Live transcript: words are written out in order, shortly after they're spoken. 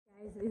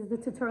the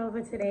tutorial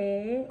for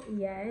today.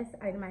 Yes,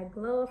 I did my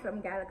glow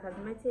from Gala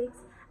Cosmetics.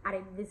 I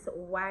did this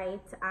white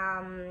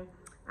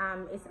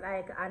it's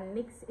like a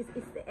NYX, it's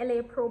the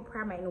LA Pro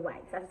Primer in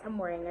white. That's what I'm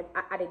wearing it.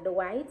 I added the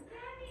white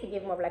to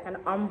give more of like an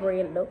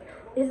ombre look.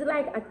 It's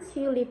like a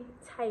tulip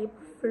type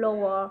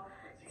flower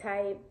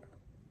type,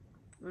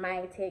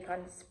 my take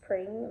on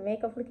spring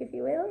makeup look, if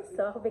you will.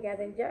 So I hope you guys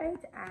enjoyed,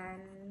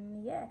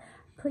 and yeah,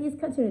 please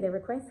continue the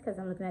requests because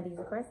I'm looking at these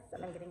requests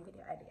and I'm getting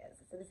video ideas,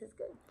 so this is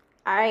good.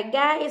 Alright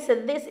guys, so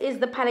this is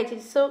the palette.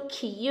 It's so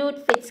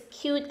cute, fits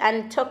cute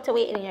and tucked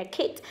away in your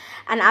kit,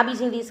 and I'll be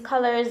using these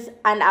colors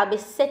and I'll be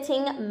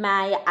setting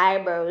my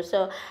eyebrows.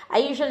 So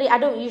I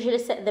don't usually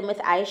set them with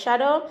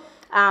eyeshadow,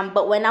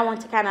 but when I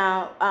want to kind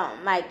of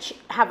like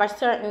have a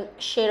certain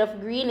shade of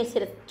green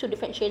instead of two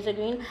different shades of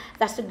green,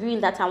 that's the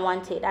green that I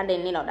wanted, and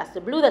then that's the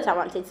blue that I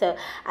wanted. So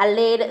I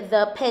laid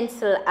the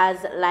pencil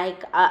as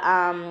like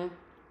a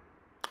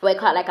we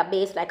call it like a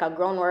base, like a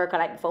groundwork or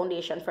like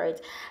foundation for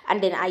it,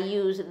 and then I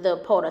use the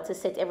powder to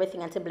set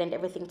everything and to blend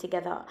everything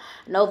together.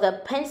 Now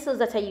the pencils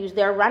that I use,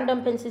 they're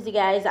random pencils, you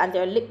guys, and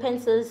they're lip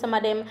pencils. Some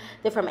of them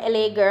they're from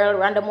LA Girl.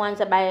 Random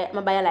ones I buy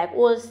like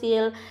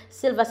wholesale,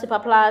 Silver Super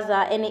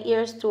Plaza, any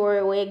ear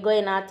store where you're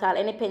going at all,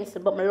 any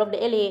pencil. But I love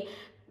the LA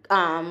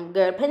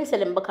girl pencil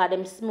them because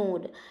them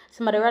smooth.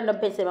 Some of the random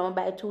pencil I'm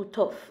gonna buy too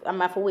tough. I'm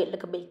gonna have to wait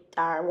like a bit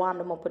or warm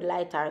them up with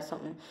lighter or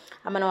something.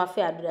 I'm gonna have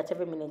to do that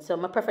every minute.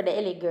 So I prefer the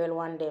LA Girl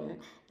one them.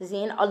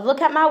 Zine. Oh,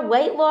 look at my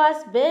weight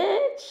loss,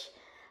 bitch.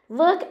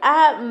 Look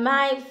at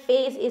my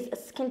face,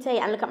 it's skin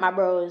tight, and look at my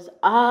brows.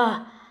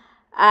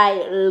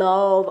 I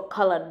love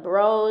colored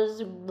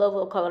brows.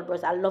 Love colored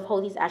brows. I love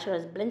how these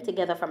eyeshadows blend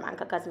together from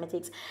Anchor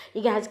Cosmetics.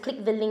 You guys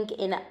click the link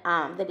in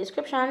the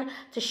description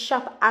to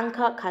shop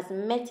Anchor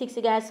Cosmetics.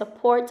 You guys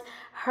support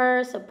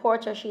her.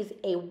 She's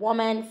a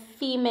woman,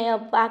 female,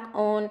 black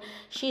owned.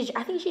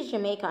 I think she's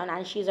Jamaican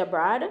and she's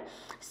abroad.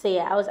 So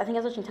yeah, I think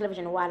I was watching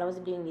television while I was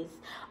doing this.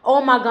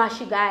 Oh my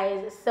gosh, you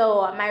guys.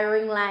 So my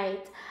ring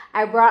light.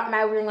 I brought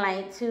my ring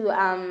light to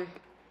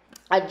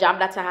a job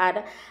that I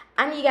had.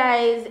 And you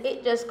guys,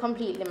 it just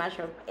completely mashed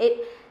up.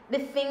 The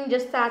thing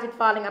just started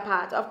falling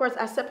apart. Of course,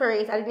 I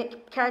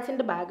didn't carry it in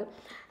the bag.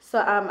 So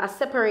I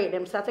separate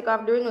them. So I take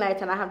off the ring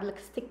light and I have the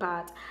stick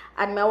part.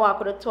 And I walk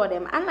with the two of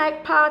them. And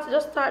like parts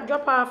just start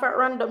drop off at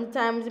random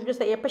times. You just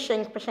say, yeah,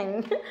 pashing.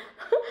 Pashing.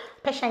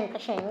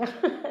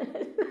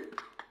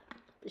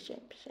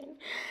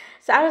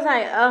 So I was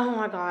like, oh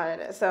my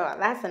god. So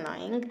that's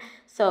annoying.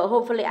 So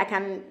hopefully I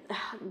can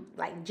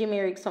like Jimmy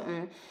rig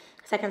something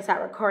so I can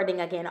start recording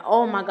again.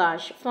 Oh my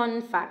gosh,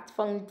 fun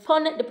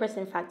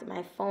depressing fact,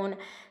 my phone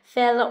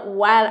fell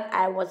while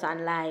I was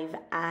on live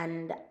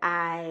and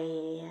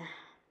I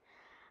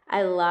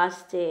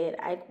lost it.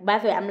 By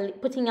the way, I'm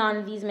putting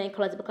on these many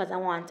colors because I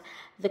want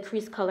the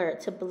crease color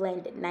to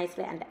blend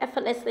nicely and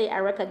effortlessly. I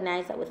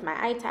recognize that with my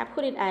eye type,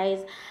 hooded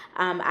eyes,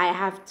 I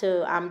have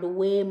to do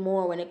way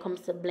more when it comes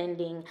to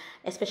blending,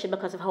 especially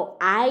because of how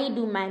I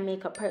do my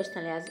makeup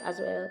personally as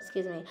well.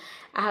 Excuse me.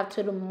 I have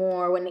to do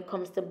more when it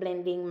comes to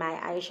blending my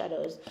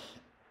eyeshadows.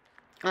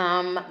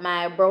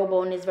 My brow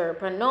bone is very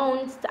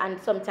pronounced,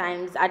 and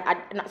sometimes I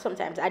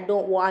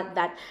don't want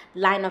that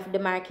line of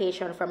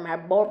demarcation from my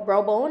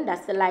brow bone.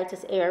 That's the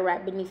lightest area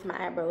right beneath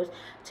my eyebrows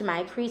to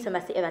my crease, and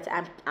that's the area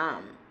that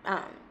I'm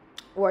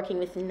working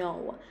with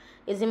now.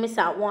 Is in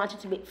I want it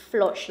to be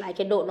flush, like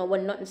you don't know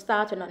when nothing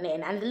starts or nothing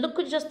end. And the look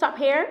could just stop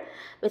here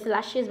with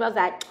lashes, but I was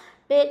like,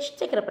 bitch,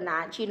 take it up a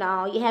notch, you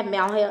have me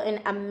out here in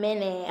a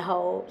minute,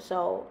 ho.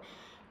 So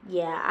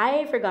yeah,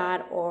 I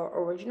forgot our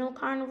original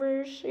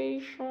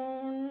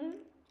conversation.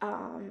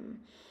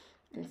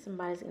 And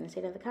somebody's gonna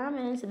say it in the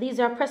comments. These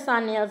are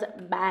press-on nails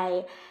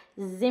by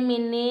Zimmy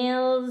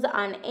Nails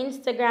on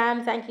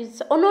Instagram. Thank you.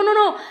 Oh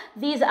no,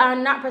 these are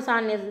not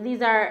press-on nails.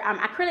 These are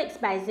acrylics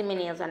by Zimmy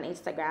Nails on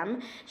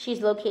Instagram.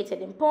 She's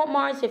located in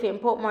Portmore, so if you're in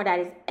Portmore, that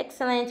is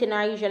excellent.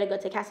 I usually go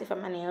to Cassie for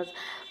my nails,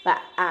 but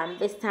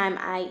this time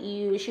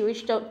she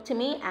reached out to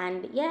me,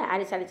 and yeah, I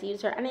decided to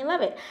use her, and I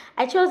love it.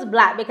 I chose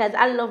black because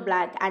I love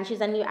black, and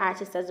she's a new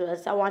artist as well,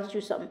 so I wanted to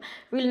do something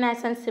really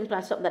nice and simple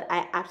and something that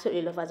I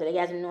absolutely love as well. You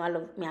guys know I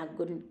love me a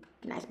good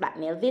nice black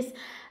nail. This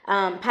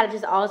palette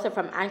is also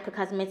from Anchor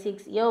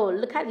Cosmetics. Yo,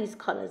 look at these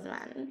colors,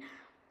 man.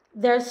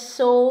 They're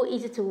so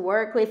easy to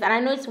work with, and I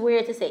know it's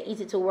weird to say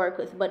easy to work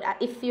with, but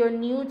if you're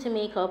new to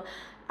makeup,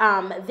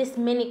 this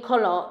mini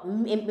color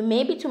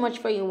may be too much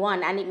for you,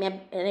 one, and it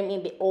may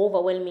be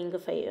overwhelming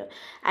for you,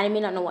 and you may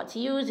not know what to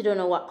use. You don't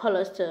know what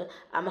colors to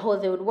how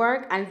they would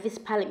work, and this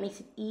palette makes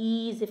it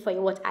easy for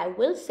you. What I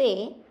will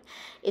say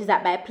is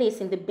that by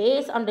placing the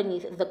base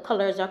underneath, the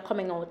colors are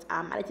coming out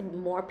a little bit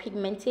more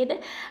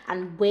pigmented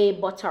and way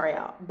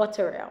butterier,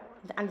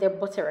 and they're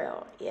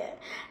butterier. Yeah,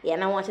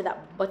 and I wanted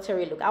that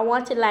buttery look. I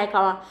wanted like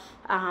a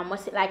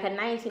like a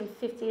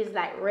 1950s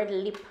like red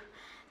lip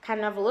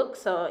kind of look.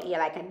 So yeah,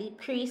 like a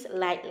deep crease,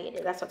 light lady.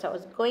 That's what I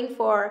was going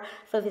for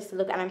this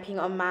look, and I'm paying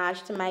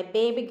homage to my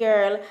baby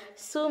girl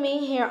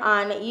Sumi here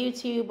on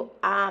YouTube.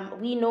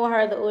 We know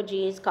her, the OG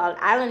is called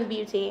Island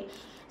Beauty.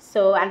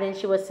 So, and then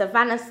she was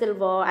Savannah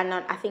Silver, and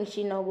I think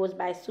she now goes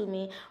by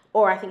Sumi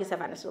or I think it's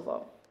Savannah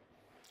Silver.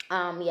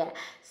 Yeah.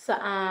 So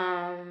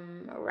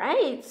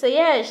right. So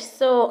yeah.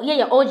 So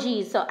yeah,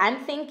 OG. So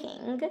I'm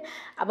thinking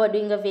about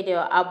doing a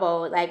video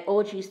about like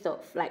OG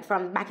stuff, like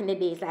from back in the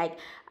days, like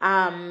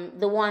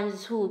the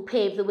ones who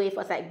paved the way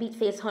for us, like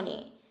Beatface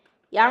Honey.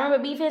 Y'all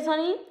remember Beatface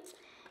Honey?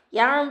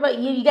 Y'all remember?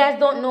 You guys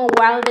don't know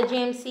Wilder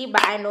JMC,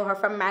 but I know her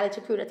from my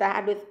little crew that I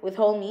had with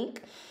Whole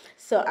Meek.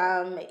 So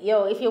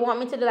yo, if you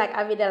want me to do like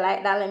a video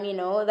like that, let me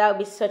know. That would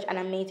be such an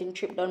amazing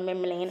trip down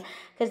memory lane.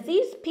 Cause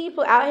these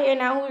people out here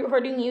now who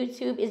are doing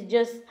YouTube is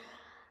just,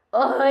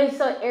 oh, it's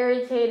so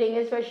irritating,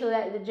 especially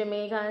like the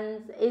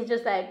Jamaicans. It's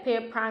just like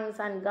peer pranks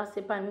and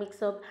gossip and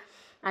mix up,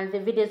 and the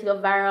videos go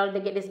viral. They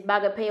get this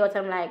bag of payouts.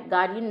 I'm like,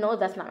 God, you know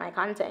that's not my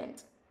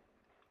content.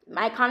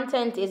 My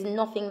content is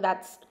nothing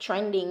that's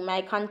trending.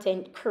 My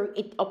content,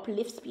 it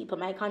uplifts people.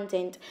 My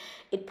content,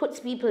 it puts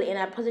people in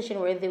a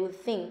position where they would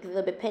think,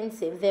 they'll be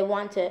pensive, they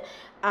want to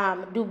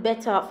do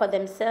better for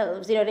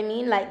themselves. You know what I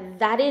mean? Like,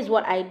 that is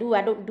what I do.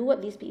 I don't do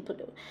what these people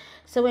do.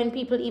 So when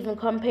people even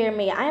compare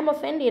me, I am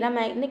offended. I'm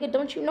like, nigga,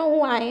 don't you know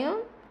who I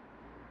am?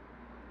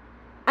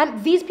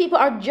 And these people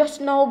are just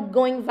now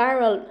going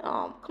viral.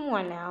 Come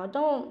on now.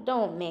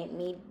 Don't make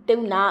me.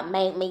 Do not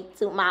make me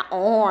toot my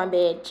horn,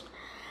 bitch.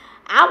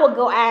 I would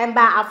go out and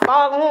buy a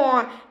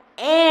foghorn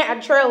and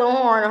a trailer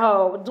horn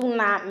hoe. Do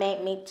not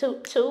make me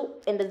toot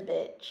in this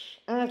bitch.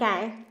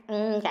 Okay.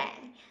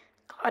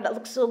 God, that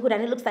looks so good,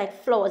 and it looks like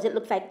flowers. It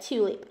looks like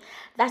tulip.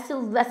 That's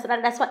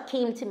what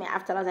came to me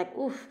after. I was like,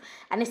 oof.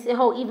 And you see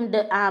how even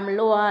the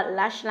lower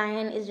lash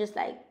line is just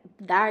like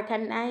dark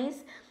and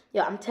nice.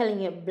 Yo, I'm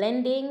telling you,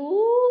 blending,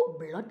 ooh,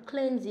 blood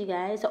cleanse, you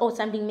guys.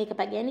 Also, I'm doing makeup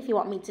again. If you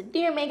want me to do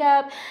your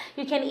makeup,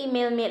 you can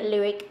email me at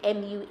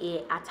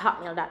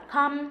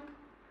lyricmua@hotmail.com.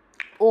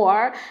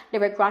 or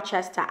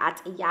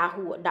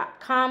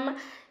LYRICROCHESTER@yahoo.com.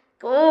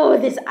 Oh,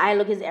 this eye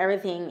look is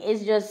everything.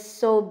 It's just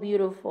so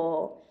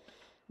beautiful.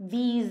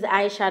 These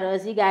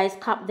eyeshadows, you guys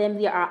cop them.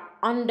 They are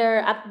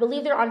under, I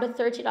believe they're under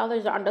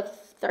 $30 or under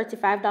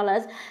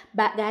 $35.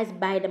 But guys,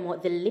 buy them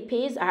out. The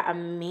lippies are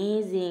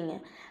amazing.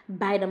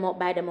 Buy them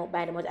out.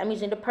 I'm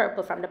using the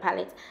purple from the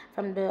palette,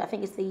 from the, I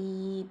think it's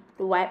the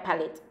white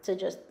palette, to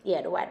just,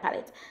 yeah, the white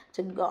palette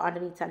to go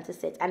underneath and to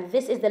set. And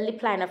this is the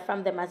lip liner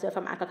from them as well,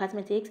 from Anchor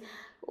Cosmetics.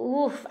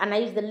 Oof. And I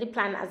use the lip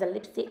liner as a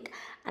lipstick,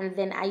 and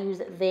then I use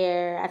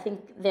their, I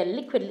think their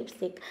liquid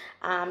lipstick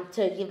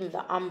to give them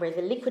the ombre.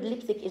 The liquid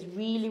lipstick is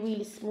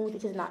really smooth.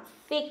 It is not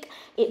thick.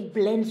 It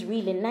blends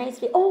really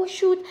nicely. Oh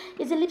shoot,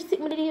 it's a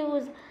lipstick I'm gonna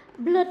use.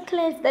 Blood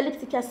cleanse. The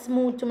lipstick is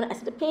smooth to me. I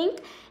see the pink.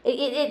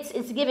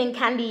 It's giving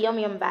candy yum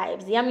yum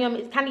vibes.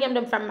 Candy yum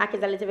yum from MAC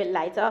is a little bit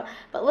lighter,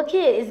 but look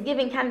here, it's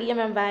giving candy yum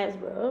yum vibes,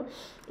 bro.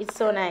 It's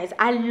so nice.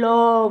 I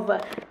love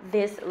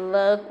this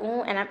look.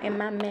 Ooh, and I'm in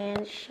my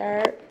man's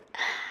shirt.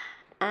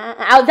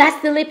 Oh,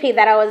 that's the lippy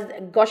that I was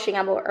gushing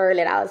about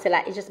earlier. I was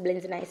like, it just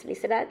blends nicely.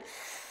 See that?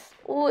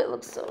 Oh, it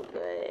looks so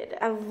good.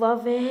 I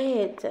love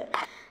it.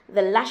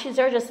 The lashes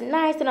are just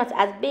nice. They're not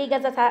as big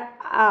as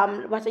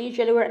what I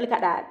usually wear. Look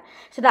at that.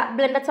 So that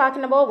blend I'm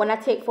talking about, when I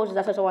take photos,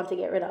 that's what I want to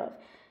get rid of.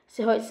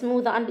 See how it's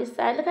smoother on this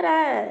side? Look at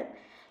that.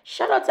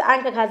 Shout out to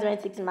Anchor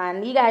Cosmetics,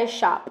 man. You guys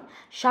shop.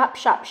 Shop.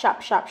 Sell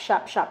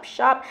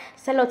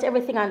out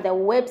everything on their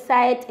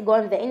website. Go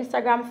on their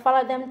Instagram.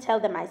 Follow them.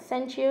 Tell them I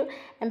sent you.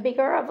 And big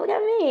girl up. Look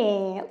at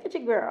me. Look at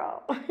you,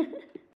 girl.